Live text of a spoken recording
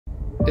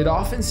It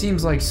often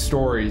seems like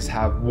stories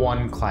have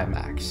one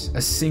climax,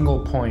 a single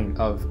point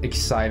of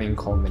exciting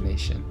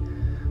culmination.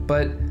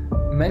 But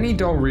many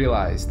don't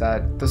realize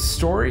that the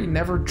story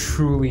never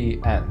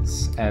truly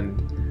ends,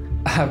 and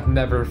I've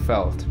never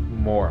felt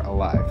more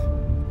alive.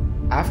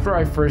 After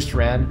I first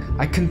ran,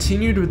 I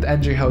continued with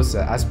NJ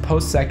HOSA as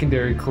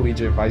post-secondary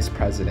collegiate vice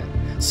president,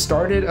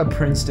 started a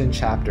Princeton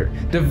chapter,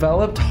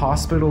 developed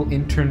hospital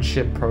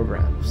internship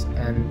programs,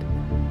 and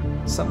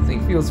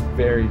something feels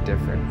very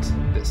different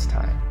this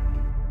time.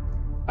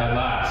 At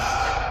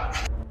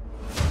last.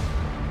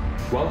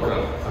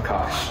 Welcome,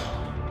 Akash.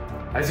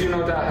 As you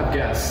no doubt have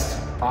guessed,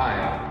 I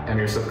am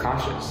your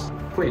subconscious.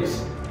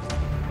 Please,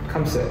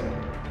 come sit.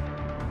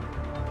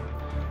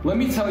 Let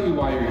me tell you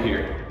why you're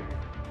here.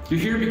 You're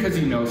here because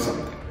you know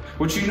something.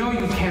 What you know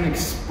you can't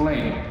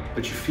explain,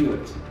 but you feel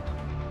it.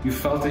 You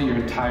felt it your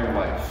entire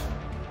life.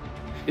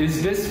 It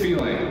is this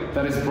feeling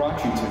that has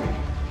brought you to me.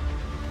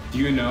 Do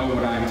you know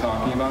what I am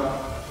talking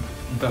about?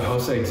 The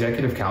HOSA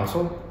Executive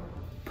Council?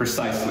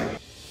 Precisely.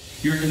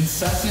 Your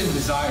incessant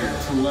desire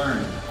to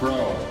learn,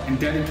 grow, and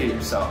dedicate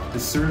yourself to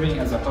serving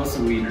as a HOSA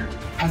leader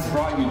has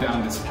brought you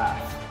down this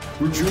path,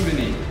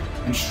 rejuvenated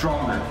and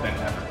stronger than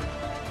ever.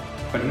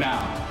 But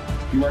now,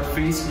 you are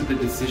faced with a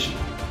decision,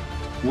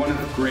 one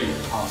of great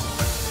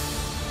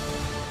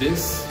consequence.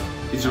 This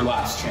is your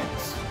last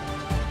chance.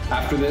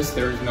 After this,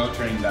 there is no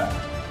turning back.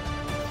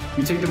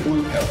 You take the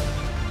blue pill.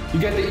 You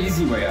get the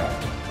easy way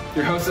out.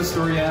 Your HOSA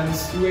story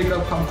ends, you wake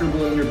up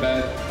comfortable in your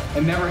bed,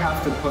 and never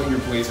have to put your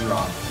blazer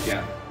on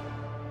again.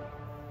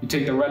 You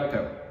take the red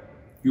pill.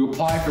 You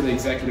apply for the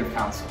Executive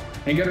Council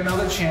and get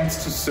another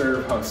chance to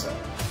serve HOSA.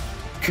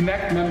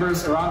 Connect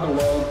members around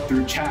the world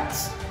through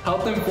chats,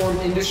 help them form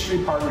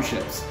industry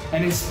partnerships,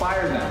 and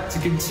inspire them to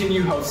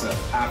continue HOSA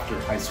after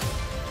high school.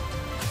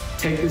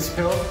 Take this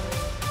pill,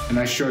 and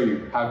I show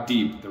you how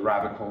deep the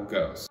rabbit hole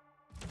goes.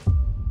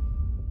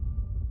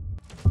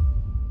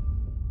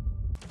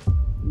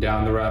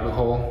 Down the rabbit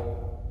hole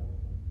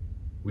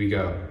we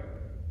go.